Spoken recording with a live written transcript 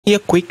A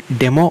quick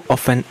demo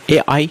of an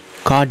AI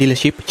car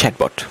dealership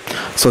chatbot.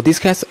 So this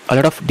has a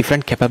lot of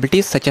different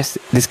capabilities, such as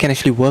this can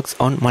actually works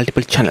on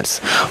multiple channels.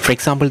 For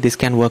example, this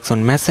can works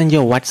on Messenger,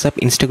 WhatsApp,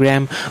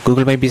 Instagram,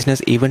 Google My Business,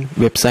 even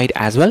website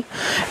as well.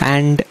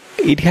 And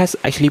it has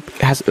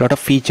a lot of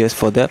features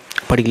for the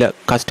particular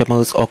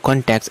customers or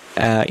contacts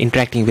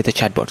interacting with the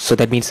chatbot. So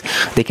that means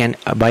they can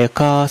buy a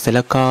car, sell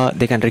a car,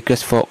 they can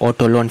request for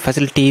auto loan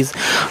facilities,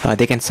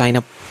 they can sign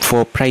up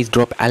for price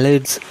drop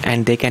alerts,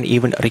 and they can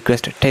even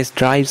request test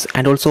drives,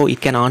 and also it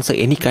can answer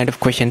any kind of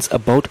questions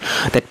about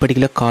that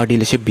particular car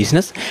dealership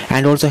business,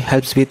 and also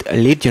helps with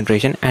lead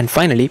generation. And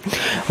finally,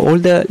 all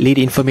the lead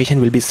information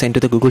will be sent to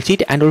the Google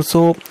Sheet, and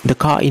also the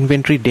car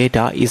inventory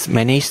data is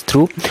managed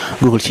through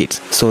Google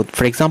Sheets. So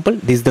for example,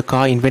 this is the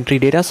car inventory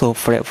data. So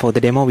for the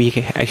demo, we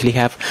actually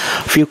have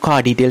few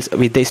car details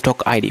with the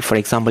stock ID. For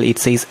example, it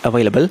says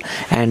available,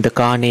 and the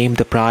car name,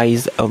 the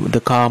price,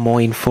 the car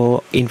more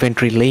info,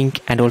 inventory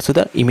link, and also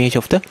the image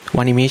of the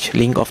one image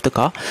link of the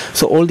car.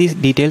 So all these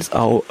details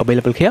are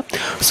available here.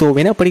 So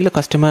when a particular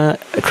customer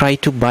try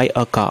to buy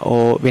a car,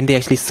 or when they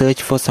actually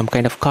search for some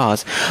kind of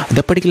cars,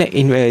 the particular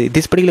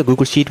this particular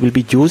Google Sheet will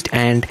be used,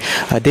 and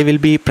they will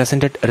be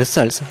presented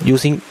results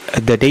using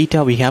the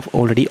data we have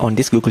already on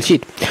this Google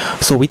Sheet.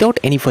 So without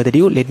any further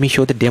ado, let me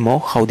show the demo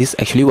how this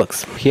actually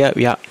works. Here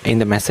we are in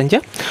the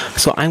Messenger.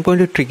 So I'm going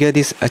to trigger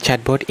this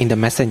chatbot in the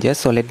Messenger.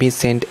 So let me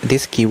send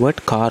this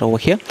keyword car over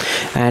here,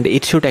 and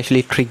it should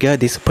actually trigger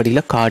this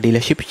particular car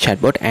dealership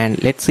chatbot.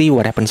 And let's see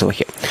what happens over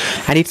here.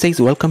 And it says,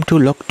 welcome to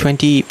Lock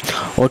 20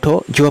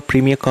 Auto, your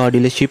premier car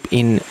dealership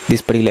in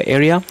this particular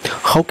area.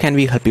 How can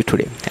we help you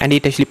today? And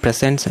it actually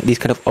presents these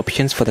kind of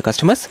options for the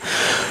customers.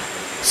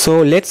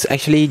 So let's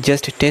actually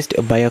just test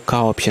buy a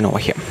car option over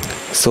here.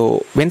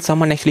 So when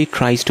someone actually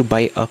tries to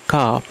buy a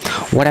car,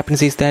 what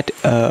happens is that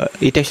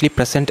it actually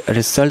present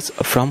results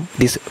from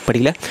this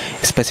particular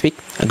specific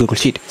Google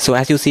Sheet. So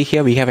as you see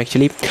here, we have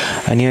actually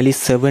nearly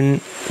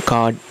 7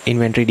 car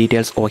inventory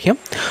details over here.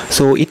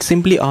 So it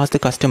simply asks the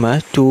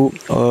customer to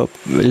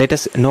let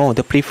us know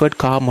the preferred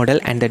car model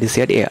and the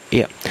desired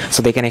year.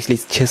 So they can actually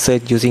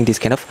search using this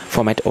kind of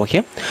format over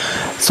here.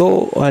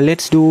 So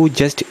let's do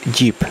just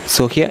Jeep.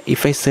 So here,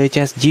 if I search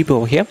as Jeep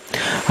over here,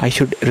 I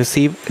should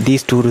receive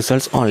these 2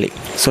 results only.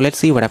 So let's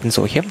see what happens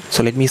over here.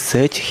 So let me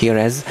search here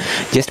as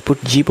just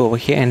put Jeep over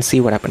here and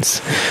see what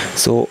happens.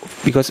 So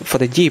because for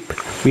the Jeep,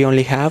 we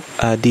only have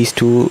these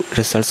 2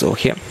 results over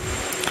here.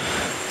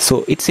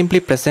 So it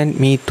simply present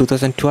me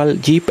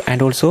 2012 Jeep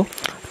and also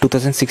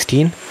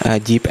 2016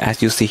 Jeep,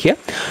 as you see here,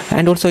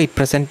 and also it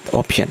present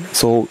option.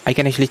 So I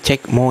can actually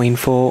check more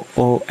info,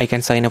 or I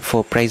can sign up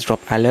for price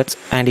drop alerts.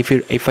 And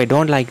if I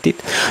don't like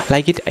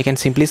it, I can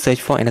simply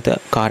search for another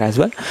car as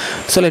well.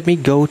 So let me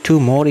go to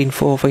more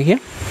info over here.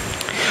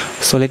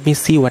 So let me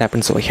see what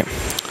happens over here.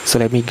 So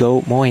let me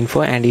go more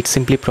info, and it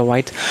simply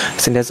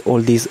send us all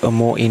these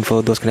more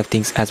info, those kind of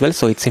things as well.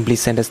 So it simply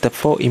send us the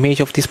image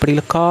of this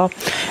particular car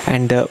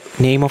and the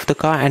name of the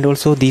car, and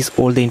also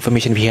all the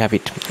information we have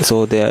it.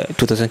 So the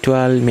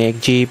 2012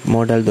 make, Jeep,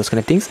 model, those kind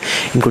of things,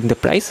 including the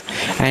price.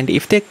 And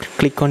if they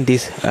click on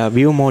this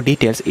view more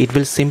details, it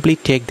will simply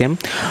take them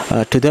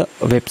to the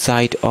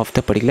website of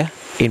the particular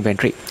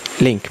inventory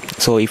link.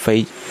 So if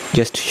I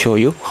just show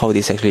you how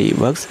this actually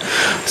works,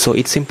 so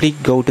it simply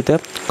go to the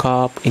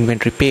car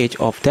inventory page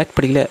of that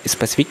particular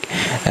specific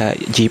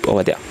Jeep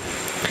over there,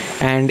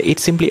 and it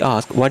simply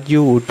asks what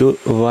you would do,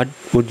 what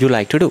would you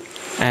like to do.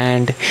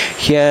 And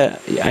here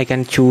I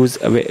can choose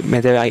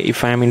whether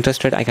if I am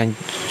interested, I can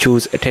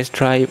choose a test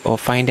drive or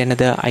find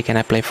another. I can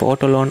apply for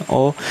auto loan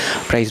or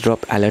price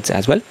drop alerts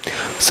as well.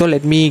 So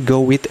let me go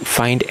with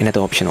find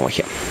another option over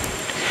here.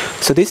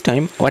 So this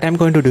time what I'm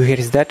going to do here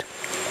is that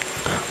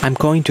I'm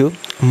going to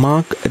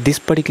mark this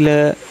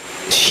particular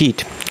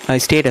sheet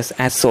status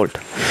as sold.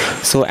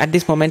 So at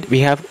this moment we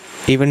have,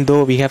 even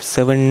though we have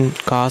 7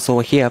 cars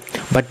over here,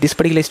 but this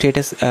particular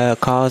status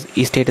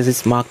status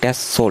is marked as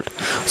sold.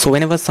 So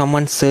whenever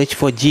someone search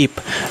for Jeep,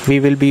 we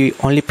will be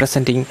only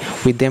presenting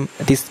with them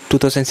this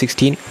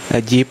 2016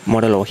 Jeep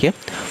model over here.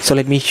 So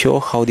let me show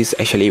how this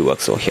actually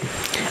works over here.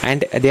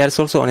 And there is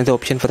also another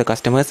option for the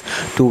customers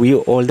to view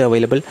all the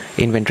available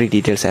inventory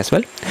details as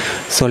well.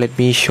 So let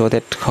me show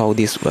that how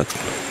this works.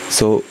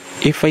 So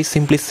if I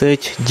simply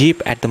search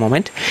Jeep at the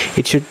moment,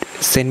 it should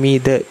send me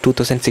the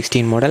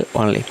 2016 model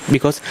only,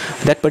 because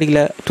that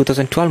particular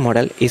 2012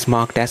 model is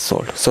marked as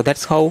sold. So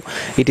that's how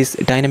it is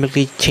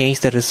dynamically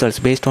change the results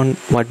based on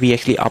what we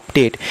actually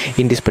update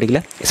in this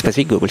particular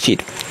specific Google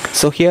Sheet.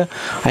 So here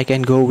I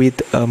can go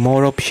with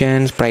more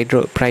options,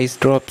 price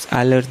drops,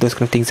 alerts, those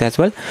kind of things as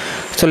well.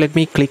 So let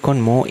me click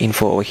on more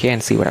info over here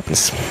and see what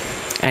happens.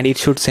 And it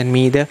should send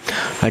me the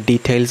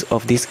details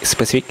of this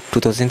specific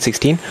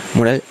 2016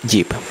 model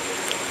Jeep.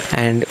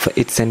 and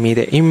it send me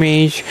the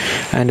image,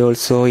 and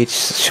also it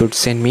should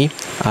send me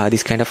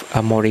this kind of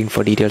more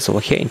info details over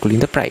here, including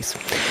the price.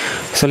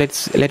 So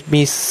let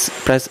me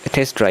press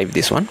test drive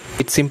this one.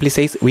 It simply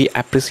says, we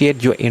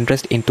appreciate your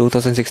interest in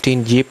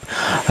 2016 Jeep,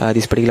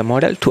 this particular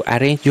model. To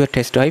arrange your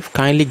test drive,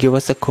 kindly give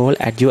us a call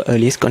at your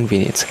earliest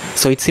convenience.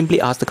 So it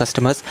simply asks the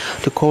customers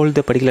to call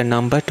the particular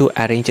number to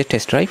arrange a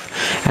test drive,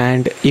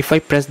 and if I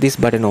press this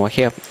button over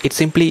here, it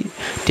simply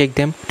take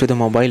them to the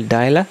mobile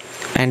dialer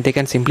and they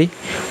can simply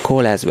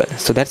call as well.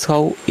 So that's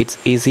how it's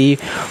easy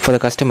for the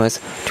customers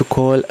to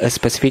call a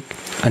specific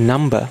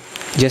number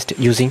just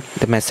using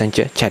the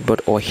messenger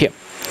chatbot over here.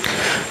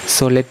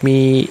 So at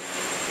the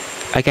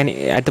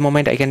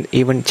moment I can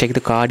even check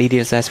the car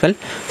details as well.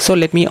 So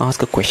let me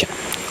ask a question.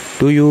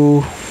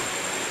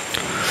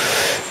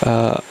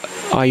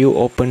 Are you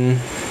open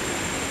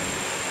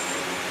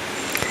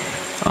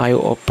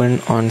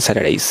on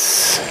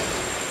Saturdays?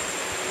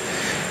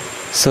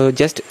 So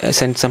just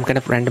send some kind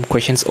of random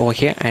questions over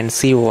here and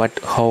see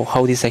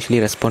how this actually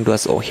respond to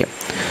us over here.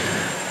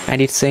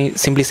 And it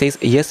simply says,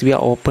 yes, we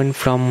are open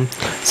from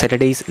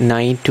Saturdays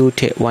 9 to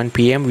 1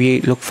 p.m.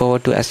 We look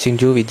forward to assisting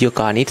you with your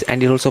car needs.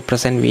 And it also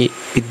present me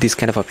with this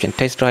kind of option,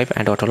 test drive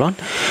and auto loan.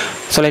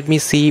 So let me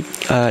see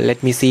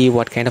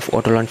what kind of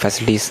auto loan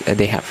facilities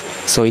they have.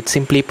 So it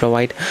simply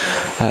provide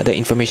the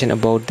information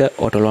about the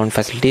auto loan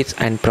facilities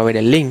and provide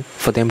a link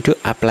for them to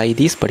apply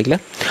this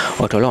particular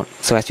auto loan.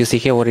 So as you see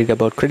here, worried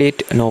about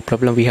credit? No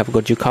problem, we have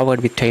got you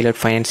covered with tailored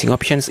financing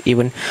options,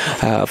 even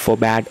for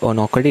bad or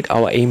no credit.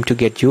 Our aim to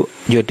get you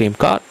your dream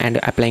car, and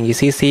applying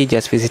is easy.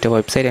 Just visit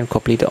our website and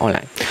complete it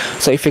online.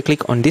 So if you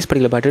click on this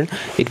particular button,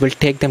 it will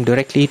take them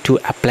directly to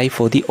apply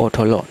for the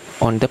auto loan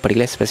on the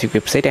particular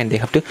specific website, and they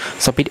have to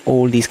submit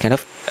all these kind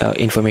of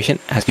information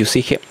as you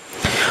see here.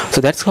 So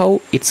that's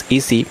how it's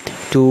easy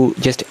to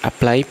just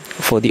apply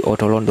for the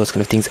auto loan, those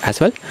kind of things as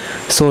well.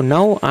 So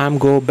now I'm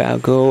go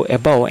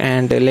above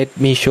and let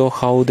me show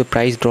how the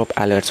price drop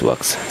alerts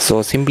works.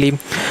 So simply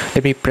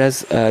let me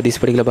press this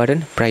particular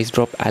button, price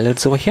drop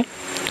alerts over here,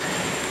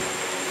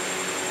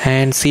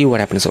 and see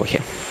what happens over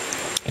here.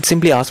 It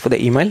simply asks for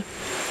the email.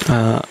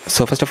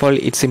 So first of all,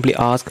 it simply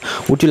asks,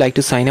 would you like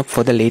to sign up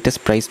for the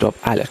latest price drop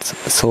alerts?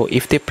 So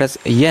if they press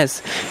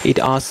yes, it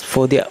asks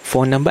for their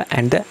phone number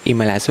and the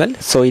email as well.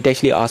 So it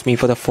actually asked me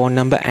for the phone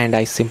number, and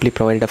I simply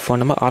provided a phone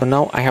number, or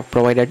now I have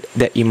provided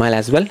the email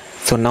as well.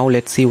 So now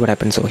let's see what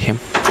happens over here.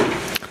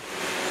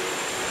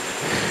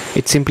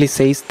 It simply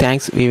says,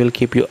 thanks, we will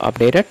keep you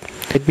updated.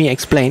 Let me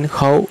explain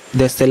how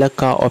the seller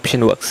car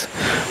option works.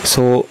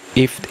 So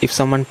if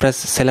someone press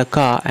seller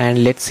car,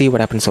 and let's see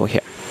what happens over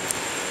here.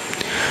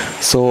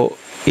 So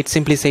it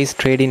simply says,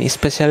 trade-in is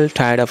special,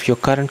 tired of your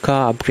current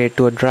car, upgrade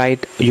to a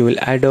Drive, you will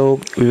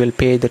add-o, we will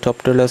pay the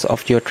top dollars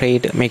of your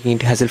trade, making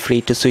it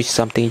hassle-free to switch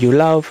something you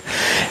love.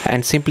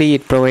 And simply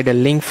it provide a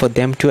link for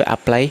them to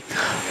apply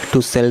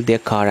to sell their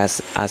car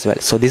as well.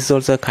 So this is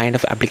also a kind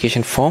of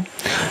application form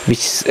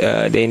which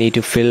they need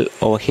to fill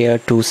over here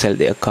to sell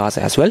their cars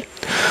as well.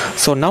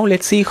 So now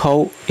let's see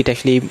how it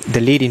actually the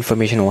lead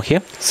information over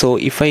here. So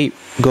if I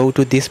go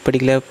to this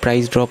particular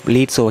price drop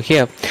leads over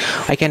here,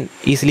 I can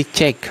easily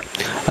check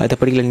the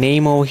particular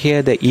name over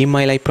here, the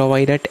email I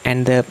provided,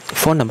 and the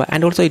phone number,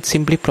 and also it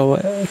simply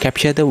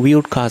capture the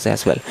viewed cars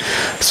as well.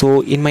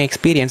 So in my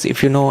experience,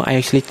 if you know, I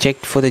actually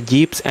checked for the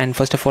Jeeps, and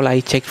first of all I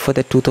checked for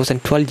the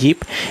 2012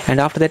 Jeep, and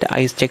after that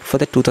I checked for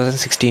the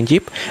 2016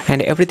 Jeep,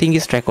 and everything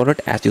is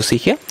recorded as you see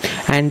here.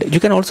 And you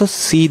can also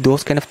see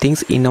those kind of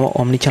things in our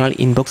Omnichannel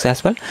Inbox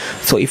as well.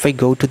 So if I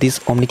go to this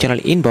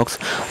Omnichannel Inbox,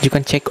 you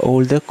can check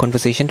all the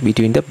conversations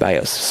between the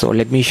buyers. So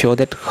let me show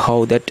that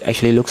how that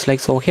actually looks like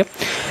so here.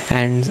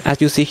 And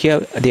as you see here,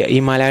 the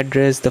email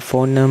address, the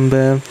phone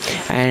number,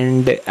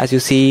 and as you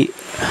see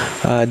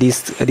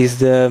this is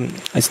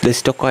the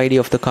stock ID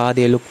of the car.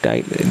 They look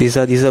like these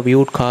are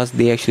viewed cars,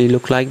 they actually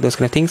look like those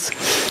kind of things.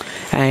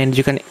 And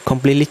you can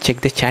completely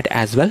check the chat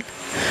as well.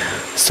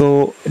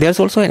 So there's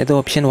also another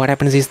option. What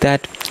happens is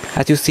that,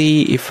 as you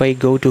see, if I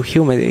go to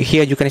human,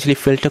 here you can actually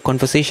filter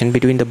conversation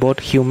between the both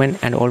human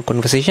and all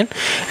conversation.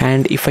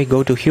 And if I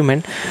go to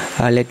human,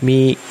 let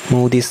me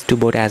move this to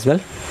bot as well.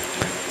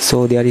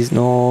 So there is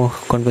no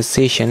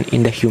conversation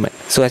in the human.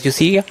 So as you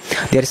see here,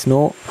 there is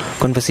no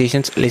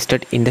conversations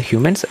listed in the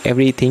humans.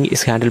 Everything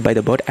is handled by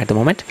the bot at the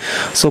moment.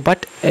 So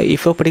but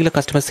if a particular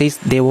customer says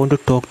they want to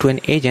talk to an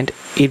agent,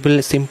 it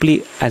will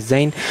simply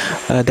assign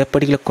the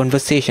particular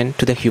conversation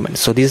to the human.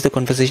 So this is the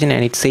conversation,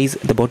 and it says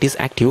the bot is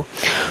active.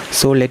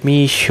 So let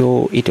me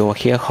show it over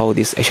here how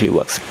this actually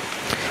works.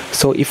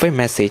 So if I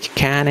message,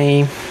 can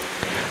I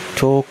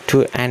talk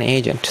to an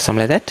agent,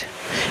 something like that,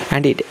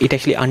 and it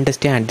actually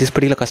understands this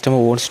particular customer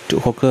wants to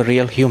hook a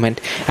real human,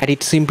 and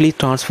it simply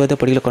transfer the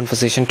particular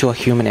conversation to a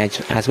human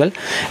agent as well,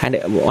 and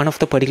one of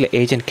the particular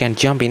agent can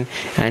jump in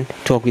and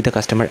talk with the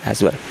customer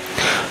as well.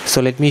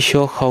 So let me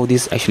show how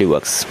this actually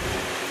works.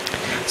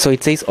 So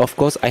it says, of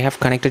course, I have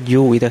connected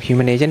you with a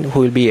human agent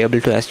who will be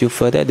able to ask you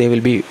further. They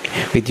will be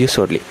with you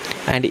shortly.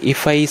 And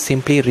if I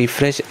simply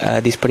refresh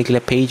this particular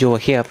page over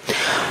here,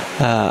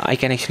 I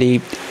can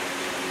actually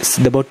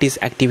the bot is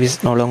active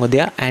is no longer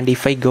there. And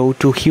if I go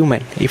to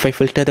human, if I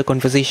filter the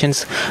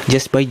conversations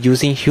just by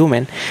using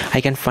human,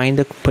 I can find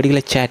the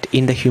particular chat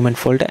in the human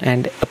folder,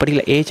 and a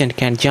particular agent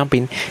can jump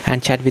in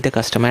and chat with the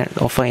customer and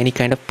offer any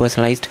kind of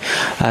personalized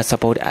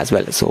support as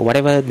well. So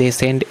whatever they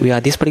send via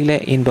this particular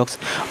inbox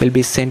will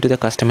be sent to the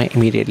customer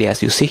immediately,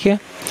 as you see here.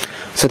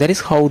 So that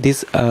is how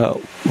this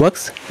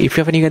works. If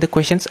you have any other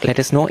questions, let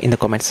us know in the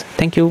comments.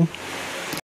 Thank you.